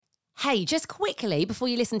Hey, just quickly before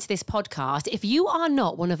you listen to this podcast, if you are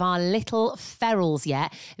not one of our little ferals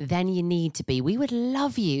yet, then you need to be. We would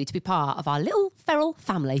love you to be part of our little feral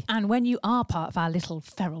family. And when you are part of our little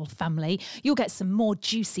feral family, you'll get some more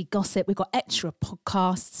juicy gossip. We've got extra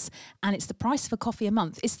podcasts, and it's the price of a coffee a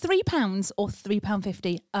month. It's £3 or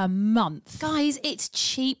 £3.50 a month. Guys, it's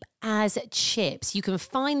cheap as chips. You can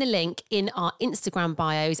find the link in our Instagram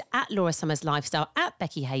bios at Laura Summers Lifestyle, at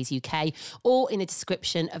Becky Hayes UK, or in the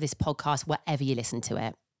description of this podcast, wherever you listen to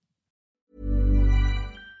it.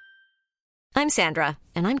 I'm Sandra,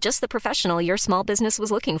 and I'm just the professional your small business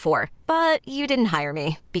was looking for. But you didn't hire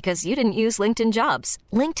me because you didn't use LinkedIn Jobs.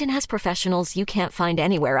 LinkedIn has professionals you can't find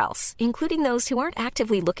anywhere else, including those who aren't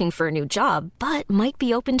actively looking for a new job, but might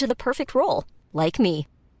be open to the perfect role, like me.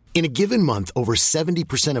 In a given month, over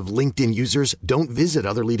 70% of LinkedIn users don't visit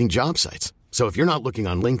other leading job sites. So if you're not looking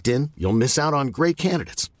on LinkedIn, you'll miss out on great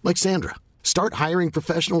candidates like Sandra. Start hiring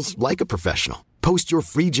professionals like a professional. Post your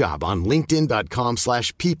free job on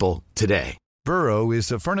linkedin.com/people today. Burrow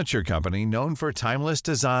is a furniture company known for timeless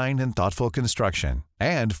design and thoughtful construction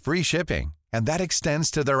and free shipping, and that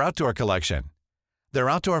extends to their outdoor collection. Their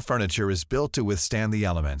outdoor furniture is built to withstand the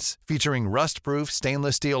elements, featuring rust-proof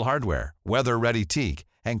stainless steel hardware, weather-ready teak,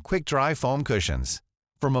 and quick-dry foam cushions.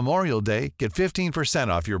 For Memorial Day, get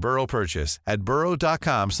 15% off your Burrow purchase at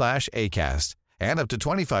burrow.com/ACAST and up to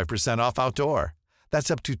 25% off outdoor.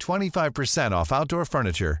 That's up to 25% off outdoor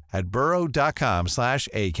furniture at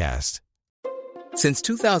burrow.com/ACAST. Since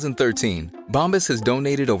 2013, Bombas has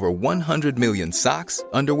donated over 100 million socks,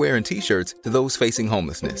 underwear, and T-shirts to those facing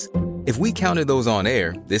homelessness. If we counted those on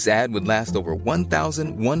air, this ad would last over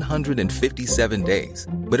 1,157 days.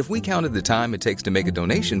 But if we counted the time it takes to make a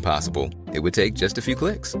donation possible, it would take just a few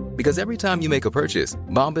clicks. Because every time you make a purchase,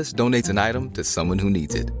 Bombas donates an item to someone who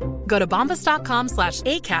needs it. Go to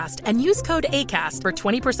bombas.com/ACAST and use code ACAST for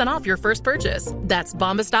 20% off your first purchase. That's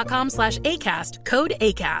bombas.com/ACAST, code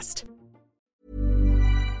ACAST.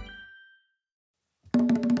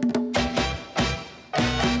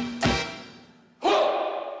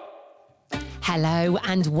 Hello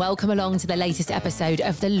and welcome along to the latest episode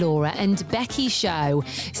of the Laura and Becky Show.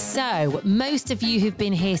 So, most of you who've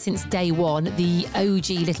been here since day one, the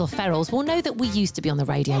OG Little Ferals, will know that we used to be on the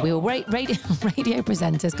radio. We were radio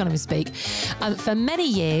presenters, can't even speak, for many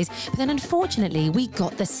years. But then, unfortunately, we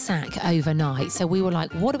got the sack overnight. So we were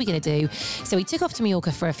like, what are we going to do? So we took off to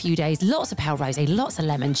Mallorca for a few days. Lots of Pale Rosé, lots of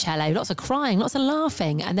limoncello, lots of crying, lots of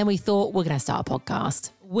laughing. And then we thought, we're going to start a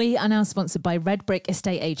podcast. We are now sponsored by Red Brick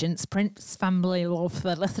Estate Agents, Prince Family Law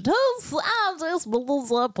Solicitors, and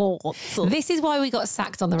Airports. This is why we got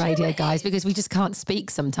sacked on the radio, guys, because we just can't speak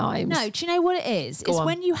sometimes. No, do you know what it is? It's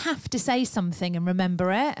when you have to say something and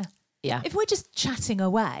remember it. Yeah. If we're just chatting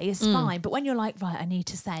away, it's fine. But when you're like, right, I need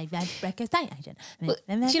to say Red Brick Estate Agent. Well,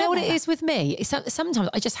 do you know what it is with me? It's sometimes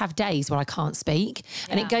I just have days where I can't speak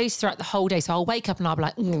and it goes throughout the whole day. So I'll wake up and I'll be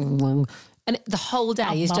like, and the whole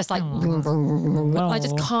day is just like, I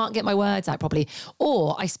just can't get my words out properly.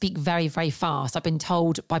 Or I speak very, very fast. I've been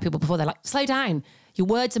told by people before, they're like, slow down. Your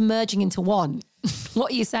words are merging into one.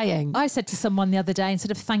 What are you saying? I said to someone the other day, instead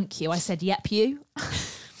of thank you, I said, yep, you.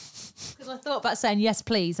 Because I thought about saying yes,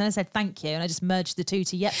 please. And I said thank you. And I just merged the two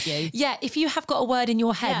to yep, you. Yeah, if you have got a word in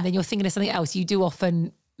your head and then you're thinking of something else, you do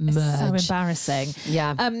often merge. It's so embarrassing.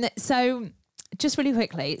 Yeah. So just really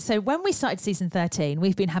quickly. So when we started season 13,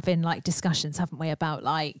 we've been having like discussions, haven't we, about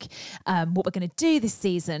like what we're going to do this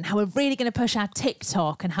season, how we're really going to push our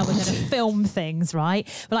TikTok and how we're going to film things, right?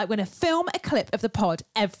 We're like, we're going to film a clip of the pod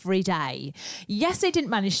every day. Yes, they didn't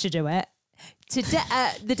manage to do it. Today,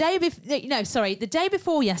 the day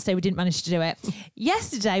before yesterday, we didn't manage to do it.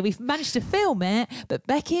 Yesterday, we've managed to film it, but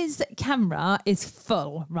Becky's camera is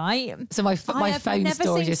full, right? So my phone storage is full. I have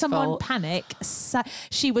never seen someone panic. So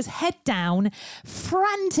she was head down,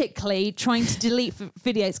 frantically trying to delete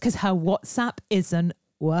videos because her WhatsApp isn't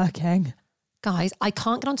working. Guys, I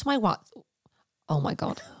can't get onto my WhatsApp. Oh my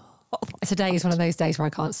God. Today is one of those days where I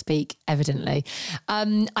can't speak, evidently.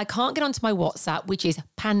 I can't get onto my WhatsApp, which is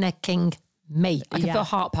panicking me. I can feel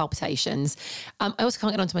heart palpitations. I also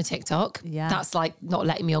can't get onto my TikTok. Yeah. That's like not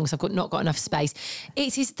letting me on because I've not got enough space.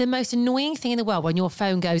 It is the most annoying thing in the world when your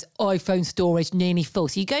phone goes, iPhone storage nearly full.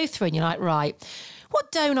 So you go through and you're like, right,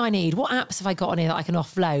 what don't I need? What apps have I got on here that I can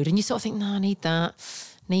offload? And you sort of think, no, I need that.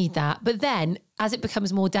 But then as it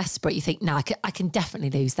becomes more desperate, you think, I can definitely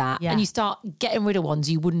lose that. Yeah. And you start getting rid of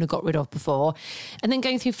ones you wouldn't have got rid of before. And then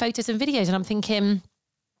going through photos and videos and I'm thinking,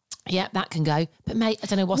 yeah, that can go. But mate, I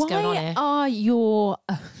don't know what's going on here. Why are your,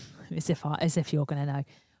 as if you're going to know,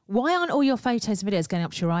 why aren't all your photos and videos going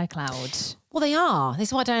up to your iCloud? Well, they are. This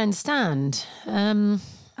is what I don't understand.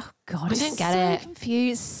 Oh God, I don't get so it.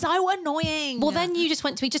 confused. So annoying. Well, then you just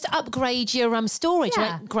went to me, just upgrade your storage. I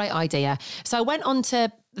Yeah. went, great idea. So I went on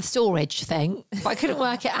to the storage thing, but I couldn't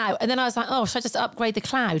work it out. And then I was like, oh, should I just upgrade the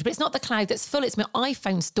cloud? But it's not the cloud that's full. It's my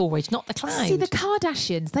iPhone storage, not the cloud. See, the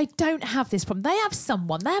Kardashians, they don't have this problem. They have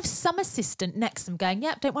some assistant next to them going,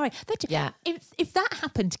 yep, don't worry. Yeah. If that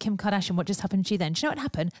happened to Kim Kardashian, what just happened to you then? Do you know what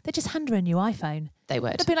happened? They'd just hand her a new iPhone. They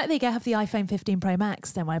would. They'd be like, there you go, have the iPhone 15 Pro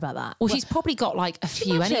Max. Don't worry about that. Well, she's probably got like a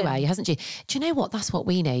few imagine? anyway, hasn't she? Do you know what? That's what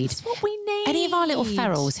we need. That's what we need. Any of our little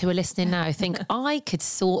ferals who are listening now think I could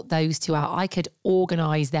sort those two out. I could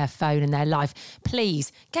organise their phone and their life.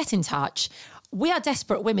 Please get in touch. We are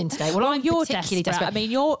desperate women today. Well, I'm you're particularly desperate. I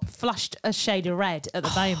mean, you're flushed a shade of red at the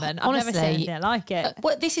moment. I've never seen Honestly, anything like it.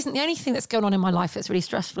 Well, this isn't the only thing that's going on in my life that's really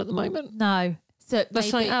stressful at the moment. No. So There's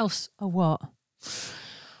something else. Oh, what?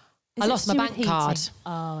 I lost my bank card.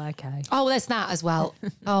 Oh, okay. Oh, there's that as well.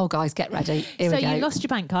 Oh, guys, get ready. Here So we go. you lost your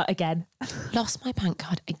bank card again. Lost my bank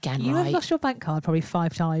card again, You right? have lost your bank card probably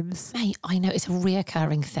 5 times. Mate, I know it's a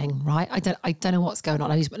reoccurring thing, right? I don't know what's going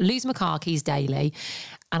on. I lose my car keys daily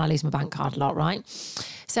and I lose my bank card a lot, right?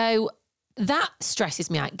 So that stresses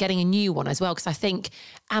me out, getting a new one as well, because I think,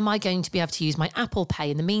 am I going to be able to use my Apple Pay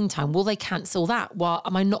in the meantime? Will they cancel that? Well,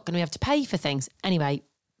 am I not going to be able to pay for things? Anyway,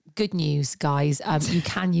 good news, guys. You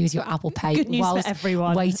can use your Apple Pay Good news for whilst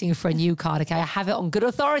everyone. waiting for a new card, okay? I have it on good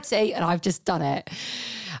authority and I've just done it.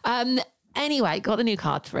 Anyway, got the new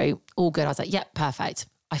card through. All good. I was like, yep, perfect.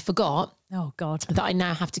 I forgot Oh, God. that I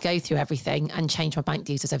now have to go through everything and change my bank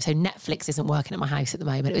details over. So Netflix isn't working at my house at the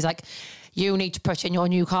moment. It was like, you need to put in your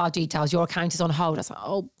new card details. Your account is on hold. I was like,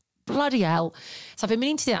 oh, bloody hell. So I've been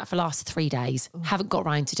meaning to do that for the last 3 days. Haven't got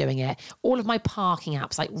around to doing it. All of my parking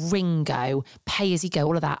apps like Ringo, Pay As You Go,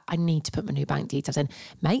 all of that. I need to put my new bank details in.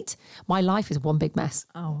 Mate, my life is one big mess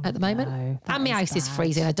at the moment. that And my is house is bad.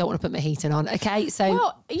 freezing. I don't want to put my heating on. Okay, so...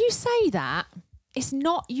 Well, you say that. It's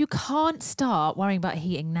not. You can't start worrying about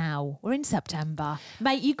heating now. We're in September,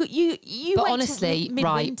 mate. You But wait honestly, till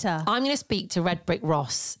midwinter. right, I'm going to speak to Red Brick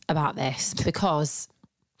Ross about this because...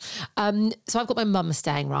 so I've got my mum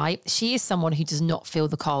staying, right? She is someone who does not feel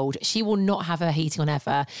the cold. She will not have her heating on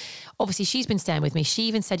ever. Obviously, she's been staying with me. She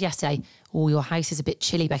even said yesterday, oh, your house is a bit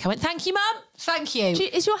chilly, Beck. I went, thank you, mum. Thank you.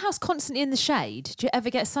 Is your house constantly in the shade? Do you ever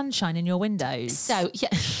get sunshine in your windows? So, yeah.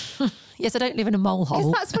 Yes, I don't live in a mole Because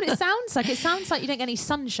hole. that's what it sounds like. It sounds like you don't get any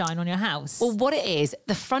sunshine on your house. Well, what it is,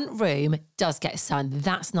 the front room does get sun.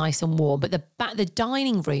 That's nice and warm. But the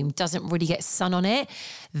dining room doesn't really get sun on it.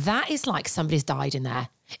 That is like somebody's died in there.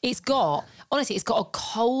 It's got a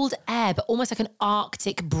cold air, but almost like an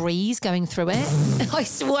Arctic breeze going through it. I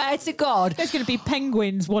swear to God. There's going to be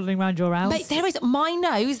penguins waddling around your house. Mate, there is, my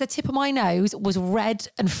nose, the tip of my nose was red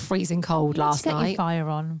and freezing cold last Get your night. fire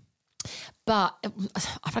on. But I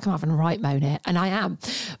feel like I'm having a right moan here, and I am.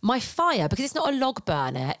 My fire, because it's not a log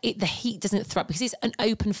burner, the heat doesn't throw up. Because it's an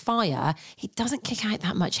open fire, it doesn't kick out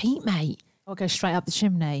that much heat, mate. Or go straight up the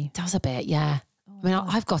chimney. It does a bit, yeah. I mean,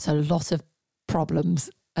 I've got a lot of problems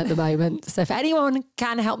at the moment. So if anyone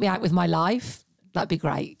can help me out with my life, that'd be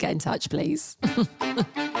great. Get in touch, please.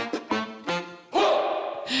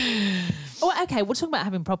 Oh, okay. We're talking about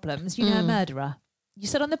having problems. You know a murderer. You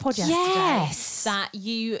said on the podcast Yes. today that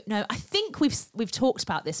you know. I think we've talked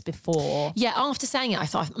about this before. Yeah, after saying it, I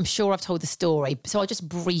thought, I'm sure I've told the story. So I'll just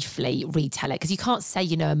briefly retell it, because you can't say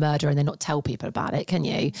you know a murderer and then not tell people about it, can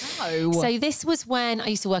you? No. So this was when I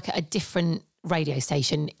used to work at a different radio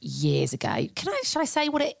station years ago. Should I say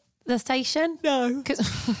the station? No.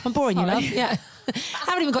 Because I'm boring you, love. Yeah.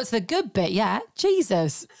 Haven't even got to the good bit yet.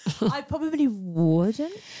 Jesus. I probably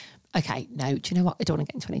wouldn't. Okay, no, do you know what? I don't want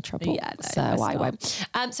to get into any trouble. Yeah, no, so let's I not.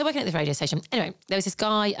 won't. So working at the radio station. Anyway, there was this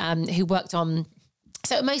guy who worked on...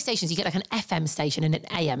 So at most stations, you get like an FM station and an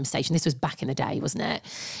AM station. This was back in the day, wasn't it?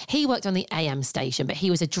 He worked on the AM station, but he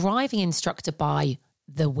was a driving instructor by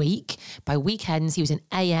the week. By weekends, he was an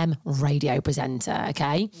AM radio presenter,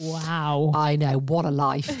 okay? Wow. I know, what a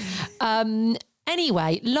life.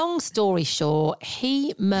 Anyway, long story short,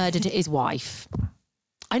 he murdered his wife.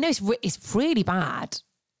 I know it's really bad.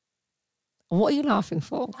 What are you laughing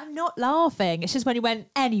for? I'm not laughing. It's just when you went,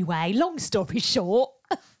 anyway, long story short.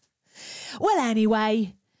 Well,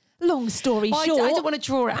 anyway, long story Well, short. I don't want to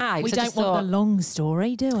draw it out. We so I don't just want thought, the long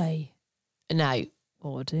story, do we? No.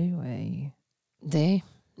 Or do we? Do?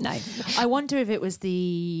 No. I wonder if it was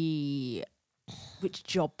which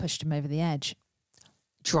job pushed him over the edge.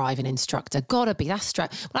 Driving instructor. Gotta be. That's Well,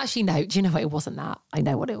 actually, no. Do you know what? It wasn't that. I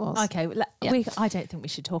know what it was. Okay, Yeah. I don't think we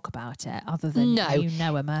should talk about it other than No. you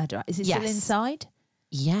know a murderer. Is it still Yes. inside?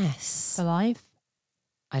 Yes. Alive?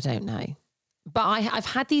 I don't know. But I've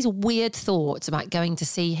had these weird thoughts about going to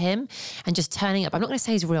see him and just turning up. I'm not going to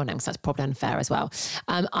say his real name because that's probably unfair as well.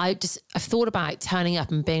 I've thought about turning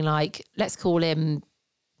up and being like, let's call him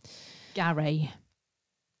Gary.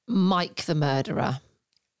 Mike the murderer.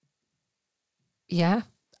 Yeah?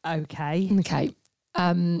 Okay. Okay.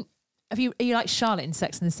 Are you like Charlotte in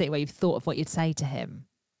Sex and the City where you've thought of what you'd say to him?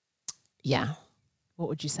 Yeah. What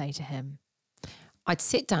would you say to him? I'd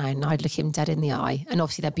sit down and I'd look him dead in the eye, and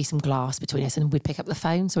obviously there'd be some glass between us and we'd pick up the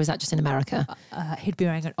phone. So is that just in America? He'd be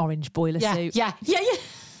wearing an orange boiler suit. Yeah.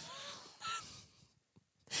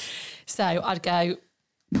 So I'd go,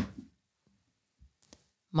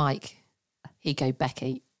 Mike. He'd go,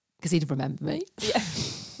 Becky, because he'd remember me. Yeah.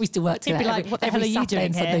 We used to work together. He'd be like, what the hell are you Saturday doing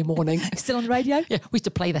and here? Sunday morning. Still on the radio? Yeah, we used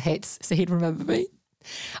to play the hits, so he'd remember me.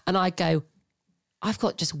 And I'd go, I've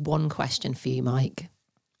got just one question for you, Mike.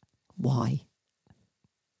 Why?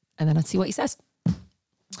 And then I'd see what he says.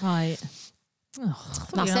 Right. Oh, I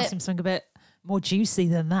thought That's you asked it. him something a bit more juicy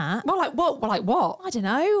than that. Well, like what? Well, like what? I don't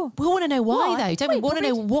know. We want to know why, What? though, don't we? Wait, Want to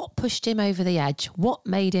know what what pushed him over the edge? What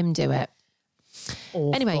made him do it?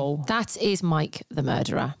 Awful. Anyway, that is Mike the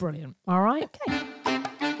murderer. Brilliant. All right? Okay.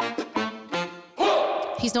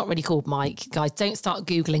 He's not really called Mike. Guys, don't start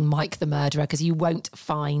Googling Mike the murderer because you won't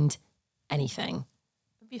find anything.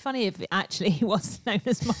 It'd be funny if actually he was known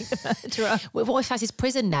as Mike the murderer. What if that's his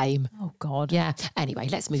prison name? Oh, God. Yeah. Anyway,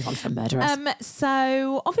 let's move on from murderers.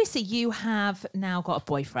 So obviously you have now got a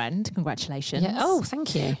boyfriend. Congratulations. Yeah. Oh,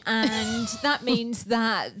 thank you. And that means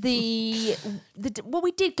that well,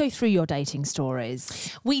 we did go through your dating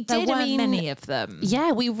stories. We There did. weren't I mean, many of them.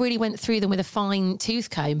 Yeah, we really went through them with a fine tooth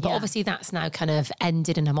comb, but Yeah. obviously that's now kind of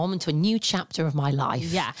ended and I'm on to a new chapter of my life.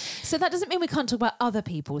 Yeah. So that doesn't mean we can't talk about other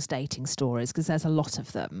people's dating stories because there's a lot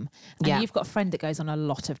of them. And Yeah. you've got a friend that goes on a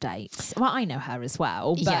lot of dates. Well, I know her as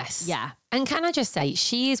well. But Yes. Yeah. And can I just say,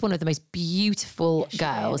 she is one of the most beautiful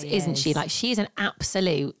girls, really isn't she? is. Like, she is an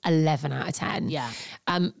absolute 11 out of 10. Yeah.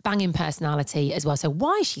 Banging personality as well. So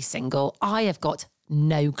why she's single, I have got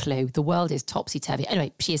no clue. The world is topsy-turvy.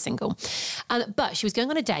 Anyway, she is single. But she was going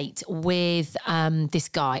on a date with this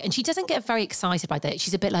guy, and she doesn't get very excited by that.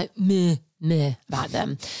 She's a bit like, meh about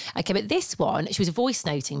them. Okay, but this one, she was voice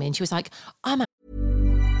noting me, and she was like,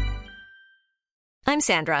 I'm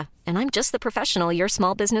Sandra, and I'm just the professional your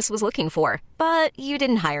small business was looking for. But you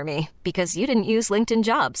didn't hire me because you didn't use LinkedIn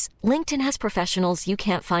Jobs. LinkedIn has professionals you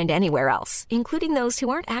can't find anywhere else, including those who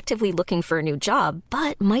aren't actively looking for a new job,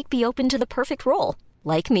 but might be open to the perfect role,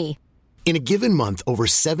 like me. In a given month, over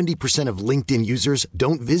 70% of LinkedIn users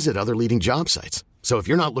don't visit other leading job sites. So if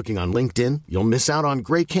you're not looking on LinkedIn, you'll miss out on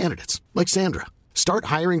great candidates like Sandra. Start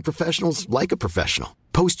hiring professionals like a professional.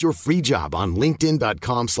 Post your free job on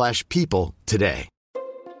linkedin.com/people today.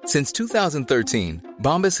 Since 2013,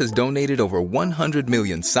 Bombas has donated over 100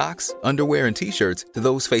 million socks, underwear, and T-shirts to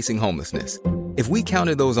those facing homelessness. If we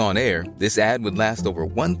counted those on air, this ad would last over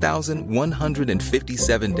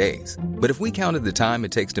 1,157 days. But if we counted the time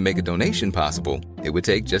it takes to make a donation possible, it would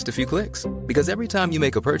take just a few clicks. Because every time you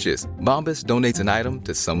make a purchase, Bombas donates an item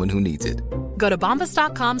to someone who needs it. Go to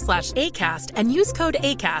bombas.com/ACAST and use code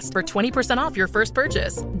ACAST for 20% off your first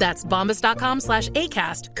purchase. That's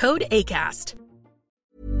bombas.com/ACAST, code ACAST.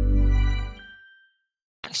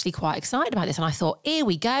 actually quite excited about this. And I thought, here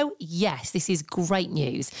we go. Yes, this is great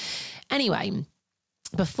news. Anyway,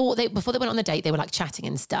 before they went on the date, they were like chatting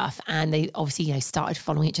and stuff. And they obviously, started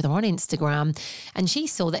following each other on Instagram. And she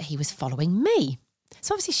saw that he was following me.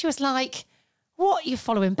 So obviously she was like, what are you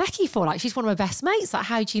following Becky for? Like, she's one of my best mates. Like,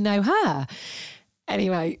 how do you know her?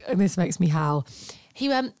 Anyway, and this makes me howl. He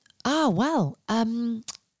went, I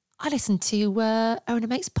listened to her and a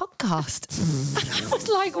mate's podcast. And I was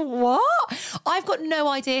like, what? I've got no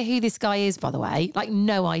idea who this guy is, by the way. Like,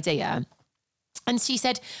 no idea. And she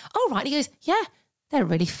said, oh, right. And he goes, yeah, they're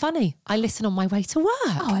really funny. I listen on my way to work.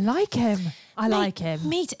 Oh, I like him. I like him.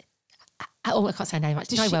 I can't say her name,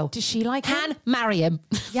 actually. I will. Does she like him? Han, marry him.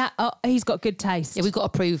 Yeah. Oh, he's got good taste. Yeah, we've got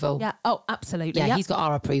approval. Yeah. Oh, absolutely. Yeah, Yep. he's got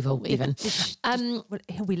our approval even. Well,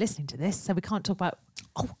 he'll be listening to this, so we can't talk about.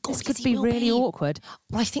 Oh, God, this could yes, be he will really be. awkward.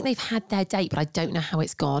 Well, I think they've had their date, but I don't know how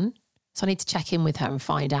it's gone. So I need to check in with her and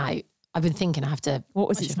find out. I've been thinking I have to... What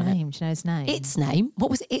was its name? Do you know his name? Its name?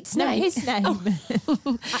 What was its no, name? his name.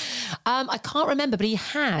 I can't remember, but he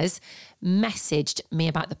has messaged me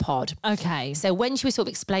about the pod. Okay. So when she was sort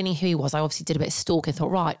of explaining who he was, I obviously did a bit of stalking,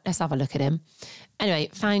 thought, right, let's have a look at him. Anyway,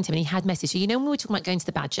 found him and he had messaged. So you know when we were talking about going to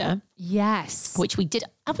the Badger? Yes. Which we did.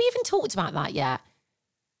 Have we even talked about that yet?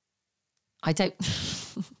 I don't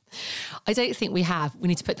think we have. We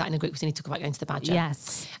need to put that in a group because we need to talk about going to the Badger.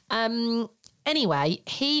 Yes. Anyway,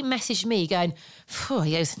 he messaged me going,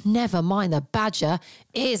 he goes, never mind the Badger.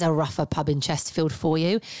 Here's a rougher pub in Chesterfield for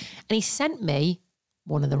you. And he sent me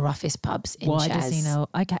one of the roughest pubs in Why Ches. does he know?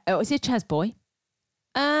 Okay. Oh, is he a Ches boy?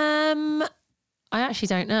 I actually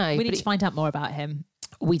don't know. We need to find out more about him.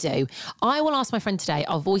 We do. I will ask my friend today.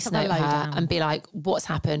 I'll voice note her and be like, what's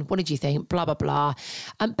happened? What did you think? Blah, blah, blah.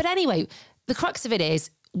 But anyway, the crux of it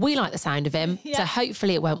is we like the sound of him. So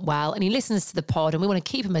hopefully it went well. And he listens to the pod and we want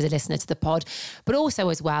to keep him as a listener to the pod. But also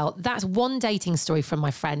as well, that's one dating story from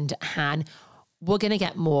my friend Han. We're going to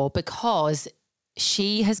get more because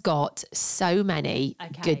she has got so many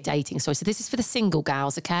good dating stories. So this is for the single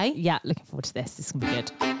gals, okay? Yeah, looking forward to this. This is going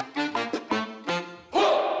to be good.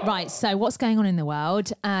 Right, so what's going on in the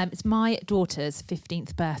world? It's my daughter's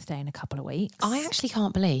 15th birthday in a couple of weeks. I actually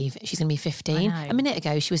can't believe she's going to be 15. I know. A minute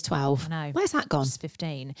ago, she was 12. I know. Where's that gone? She's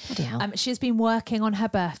 15. Bloody hell. She's been working on her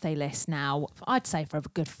birthday list now, I'd say for a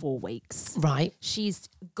good 4 weeks. Right. She's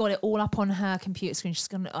got it all up on her computer screen. She's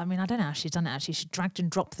going to, I don't know how she's done it actually. She dragged and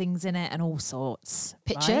dropped things in it and all sorts.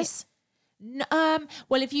 Pictures? Right?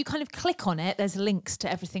 Well, if you kind of click on it, there's links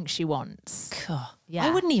to everything she wants. God, Yeah. I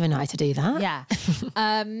wouldn't even know how to do that. Yeah.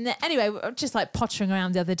 Anyway, we were just like pottering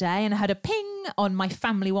around the other day and I had a ping on my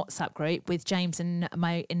family WhatsApp group with James and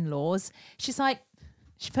my in-laws. She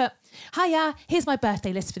put, hiya, here's my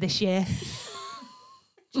birthday list for this year.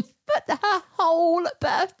 She put her whole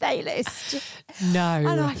birthday list. No.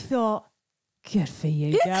 And I thought, good for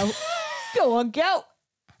you, girl. Go on, girl.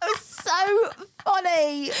 It was so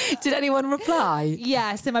funny. Did anyone reply?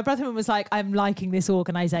 Yeah, so my brother was like, I'm liking this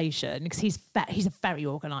organisation because he's a very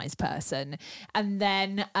organised person. And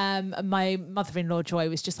then my mother-in-law Joy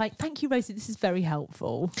was just like, thank you, Rosie, this is very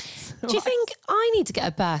helpful. Do you think I need to get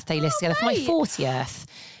a birthday list together for my 40th?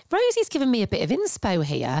 Rosie's given me a bit of inspo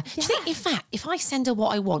here. Do you think, in fact, if I send her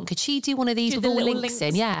what I want, could she do one of these with all links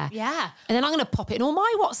in? Yeah. Yeah. And then I'm going to pop it in all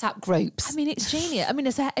my WhatsApp groups. It's genius.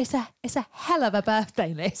 It's a hell of a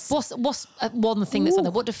birthday list. What's one thing that's on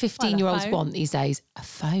there? What do 15-year-olds phone. want these days? A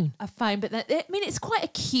phone. A phone, but it's quite a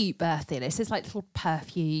cute birthday list. It's like little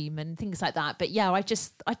perfume and things like that. But yeah, I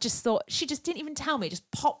just thought she just didn't even tell me. It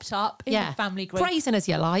just popped up in the family group. Brazen as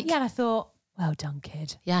you like. Yeah, and I thought, well done,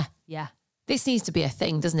 kid. Yeah. Yeah. This needs to be a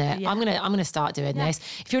thing, doesn't it? Yeah. I'm gonna start doing this.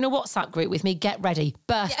 If you're in a WhatsApp group with me, get ready.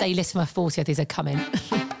 Birthday list for my 40th is coming.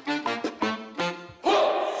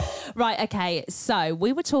 Right, okay. So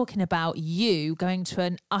we were talking about you going to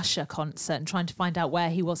an Usher concert and trying to find out where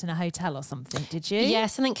he was in a hotel or something, did you? Yeah,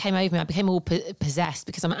 something came over me. I became all possessed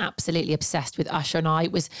because I'm absolutely obsessed with Usher. And I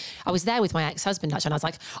was there with my ex-husband, actually, and I was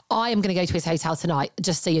like, I am going to go to his hotel tonight,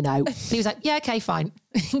 just so you know. And he was like, yeah, okay, fine.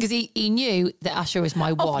 Because he knew that Usher was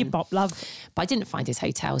my Off one. your bop, love. But I didn't find his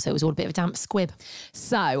hotel, so it was all a bit of a damp squib.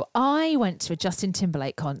 So I went to a Justin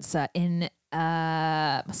Timberlake concert in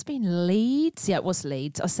must have been Leeds. Yeah, it was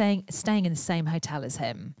Leeds. I was staying in the same hotel as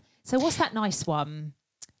him. So what's that nice one?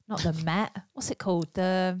 Not the Met. What's it called?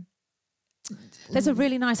 There's a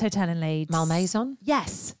really nice hotel in Leeds. Malmaison?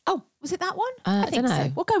 Yes. Oh, was it that one? I think don't know.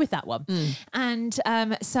 so. We'll go with that one. And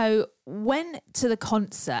so went to the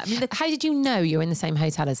concert. How did you know you were in the same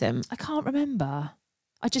hotel as him? I can't remember.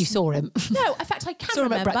 You saw him? No, in fact, I can Saw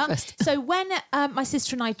him at remember. breakfast. So when my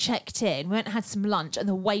sister and I checked in, we went and had some lunch and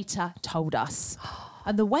the waiter told us.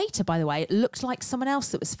 And the waiter, by the way, looked like someone else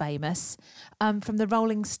that was famous from the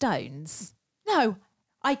Rolling Stones. No,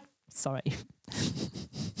 sorry.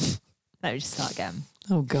 Let me just start again.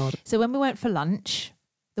 Oh, God. So when we went for lunch,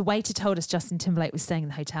 the waiter told us Justin Timberlake was staying in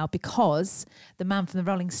the hotel because the man from the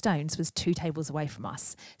Rolling Stones was 2 tables away from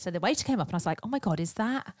us. So the waiter came up and I was like, oh my God,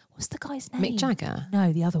 what's the guy's name? Mick Jagger?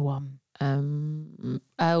 No, the other one.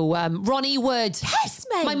 Ronnie Wood. Yes,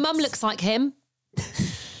 mate. My mum looks like him.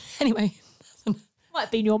 Anyway. Might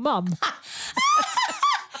have been your mum.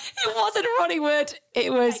 It wasn't Ronnie Wood.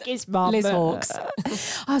 It was His mum. Liz Hawks.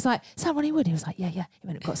 I was like, is that Ronnie Wood? He was like, yeah. He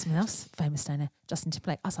went and got someone else famous down there, Justin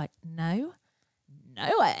Timberlake. I was like, no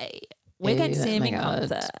way. We're going to see him in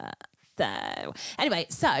concert. So anyway,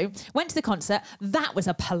 went to the concert. That was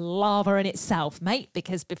a palaver in itself, mate,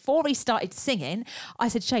 because before he started singing, I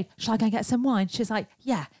said, Shane, shall I go and get some wine? She was like,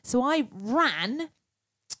 yeah. So I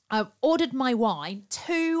ordered my wine,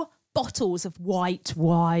 2 bottles of white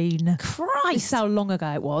wine. Christ. This is how long ago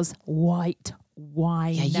it was. White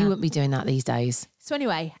wine. Yeah, you wouldn't be doing that these days. So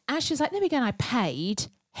anyway, as she was like, there we go, and I paid,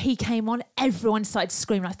 he came on, everyone started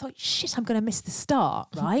screaming. I thought, shit, I'm going to miss the start,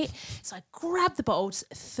 right? So I grabbed the bottles,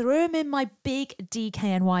 threw them in my big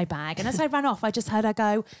DKNY bag, and as I ran off, I just heard her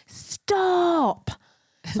go, stop.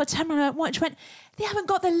 So I turned around and watched, she went, they haven't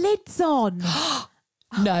got the lids on.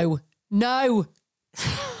 No. I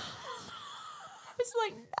was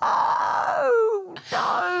like,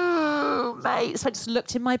 no, mate. right? So I just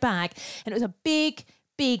looked in my bag, and it was a big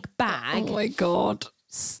bag. Oh my God.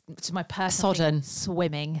 To my purse, Sodden.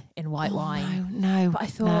 Swimming in white wine. No. But I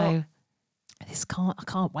thought, I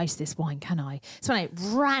can't waste this wine, can I? So when I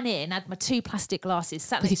ran in, had my 2 plastic glasses,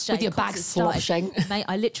 sat With your bag sloshing. Mate,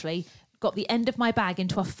 I literally got the end of my bag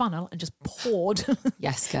into a funnel and just poured.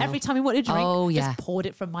 Yes, girl. Every time I wanted a drink, yeah. just poured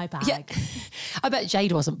it from my bag. Yeah. I bet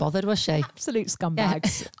Jade wasn't bothered, was she? Absolute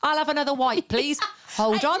scumbags. I'll have another white, please.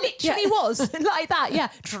 Hold on. It literally was like that. Yeah.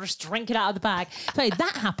 Just drink it out of the bag. So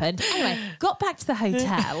that happened. Anyway, got back to the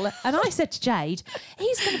hotel and I said to Jade,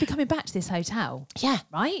 he's going to be coming back to this hotel. Yeah.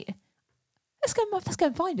 Right? Let's go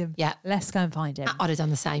and find him. Yeah. Let's go and find him. I'd have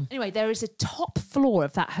done the same. Anyway, there is a top floor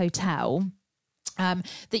of that hotel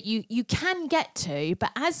that you can get to,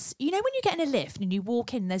 but as you know, when you get in a lift and you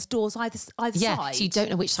walk in, there's doors either Yeah, side. so you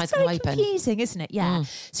don't know which side's It's going very to open. confusing, isn't it? Yeah.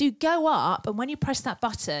 So you go up, and when you press that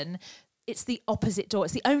button, it's the opposite door.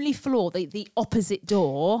 It's the only floor the opposite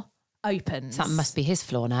door opens. That must be his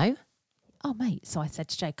floor now. Oh, mate. So I said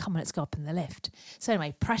to Jay, come on, let's go up in the lift. So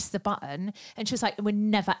anyway, press the button. And she was like, we're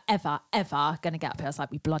never, ever, ever going to get up here. I was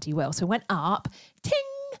like, we bloody will. So we went up, ting,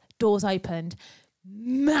 doors opened.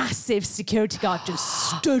 Massive security guard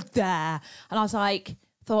just stood there. And I was like,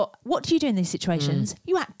 what do you do in these situations?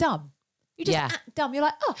 You act dumb. You just act dumb. You're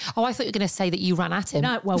like, oh. Oh, I thought you were going to say that you ran at him.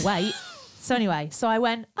 No, well, wait. So anyway, so I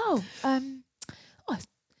went,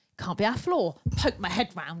 can't be our floor. Poked my head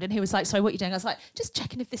round and he was like, sorry, what are you doing? I was like, just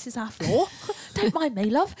checking if this is our floor. Don't mind me,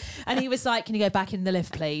 love. And he was like, can you go back in the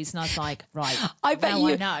lift, please? And I was like, right. I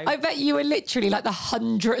bet you were literally like the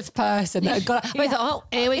 100th person that had got up. I thought, oh,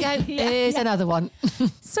 here we go. Here's another one.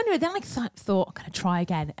 So anyway, then I thought, I'm going to try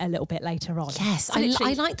again a little bit later on. Yes, So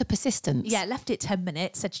I like the persistence. Yeah, left it 10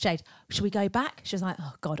 minutes, said to Jade, should we go back? She was like,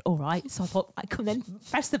 oh, God, all right. So I thought, I come then,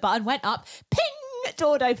 press the button, went up, ping,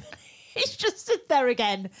 door open. He's just stood there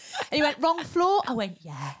again. And he went, wrong floor? I went,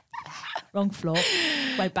 yeah, wrong floor.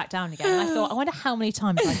 Went back down again. And I thought, I wonder how many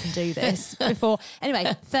times I can do this before.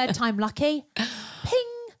 Anyway, third time lucky. Ping,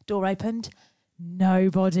 door opened.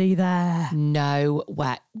 Nobody there. No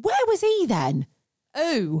way. Where was he then?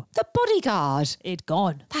 Oh, The bodyguard. he'd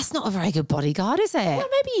gone. That's not a very good bodyguard, is it? Well,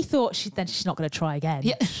 maybe he thought she's not going to try again.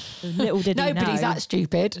 Yeah. Little did he know. Nobody's that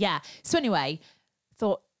stupid. Yeah. So anyway,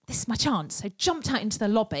 thought, this is my chance. So jumped out into the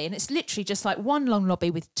lobby and it's literally just like one long lobby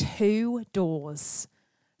with 2 doors.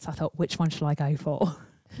 So I thought, which one shall I go for?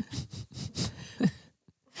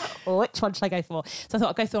 Or which one shall I go for? So I thought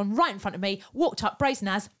I'd go for one right in front of me, walked up, brazen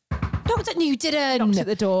as, No, you didn't. knocked at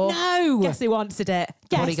the door. No. Guess who answered it?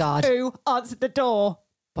 Guess Bodyguard. who answered the door?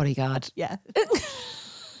 Bodyguard. Yeah.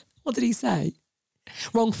 What did he say?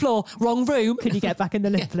 Wrong floor, wrong room. Can you get back in the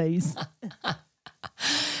lift, please?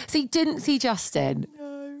 So you didn't see Justin? No.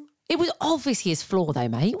 It was obviously his floor though,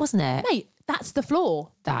 mate, wasn't it? Mate, that's the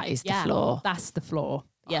floor. That is the floor. That's the floor.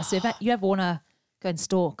 Yeah, so if you ever want to go and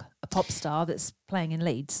stalk a pop star that's playing in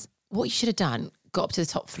Leeds. What you should have done, got up to the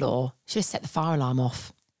top floor, should have set the fire alarm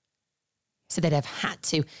off. So they'd have had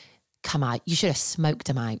to come out. You should have smoked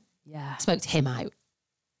them out. Yeah. Smoked him out.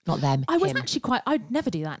 Not them, I was him. actually I'd never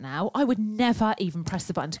do that now. I would never even press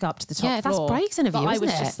the button to go up to the top Yeah, that's floor. brazen of you, But isn't I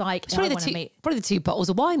was it? just like, It's probably, I wanna meet. probably the 2 bottles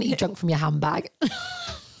of wine that you drank from your handbag.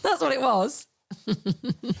 That's what it was.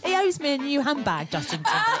 He owes me a new handbag, Justin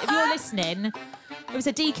Timberlake. If you're listening, it was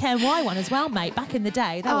a DKNY one as well, mate. Back in the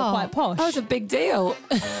day, they were quite posh. That was a big deal.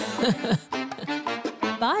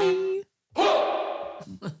 Bye.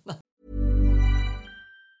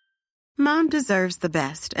 Mom deserves the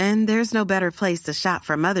best, and there's no better place to shop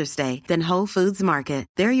for Mother's Day than Whole Foods Market.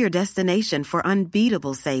 They're your destination for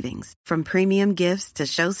unbeatable savings, from premium gifts to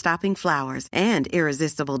show-stopping flowers and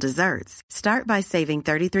irresistible desserts. Start by saving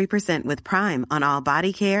 33% with Prime on all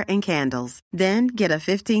body care and candles. Then get a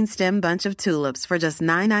 15-stem bunch of tulips for just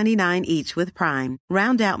 $9.99 each with Prime.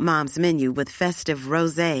 Round out Mom's menu with festive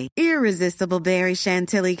rosé, irresistible berry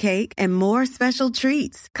chantilly cake, and more special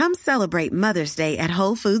treats. Come celebrate Mother's Day at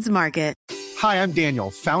Whole Foods Market. Hi, I'm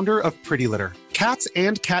Daniel, founder of Pretty Litter. Cats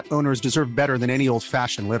and cat owners deserve better than any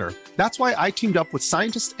old-fashioned litter. That's why I teamed up with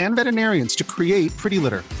scientists and veterinarians to create Pretty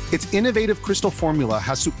Litter. Its innovative crystal formula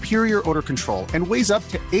has superior odor control and weighs up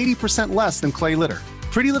to 80% less than clay litter.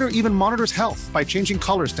 Pretty Litter even monitors health by changing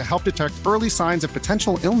colors to help detect early signs of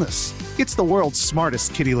potential illness. It's the world's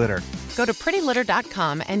smartest kitty litter. Go to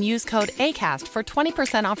prettylitter.com and use code ACAST for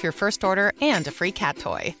 20% off your first order and a free cat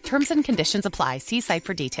toy. Terms and conditions apply. See site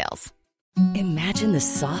for details. Imagine the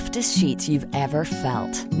softest sheets you've ever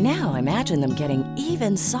felt. Now imagine them getting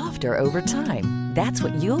even softer over time. That's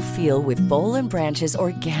what you'll feel with Boll & Branch's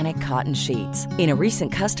organic cotton sheets. In a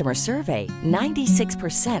recent customer survey,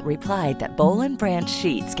 96% replied that Boll & Branch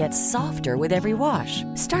sheets get softer with every wash.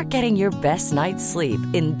 Start getting your best night's sleep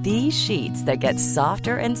in these sheets that get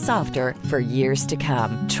softer and softer for years to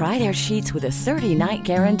come. Try their sheets with a 30-night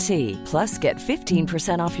guarantee. Plus, get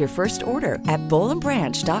 15% off your first order at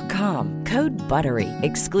bollandbranch.com. Code BUTTERY.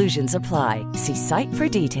 Exclusions apply. See site for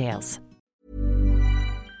details.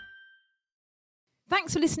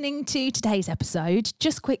 Thanks for listening to today's episode.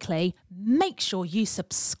 Just quickly, make sure you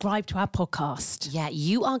subscribe to our podcast. Yeah,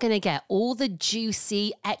 you are going to get all the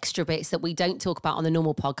juicy extra bits that we don't talk about on the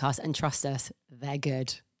normal podcast. And trust us, they're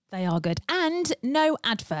good. They are good. And no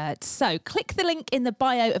adverts. So click the link in the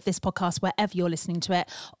bio of this podcast wherever you're listening to it,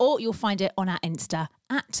 or you'll find it on our Insta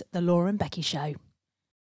at The Laura and Becky Show.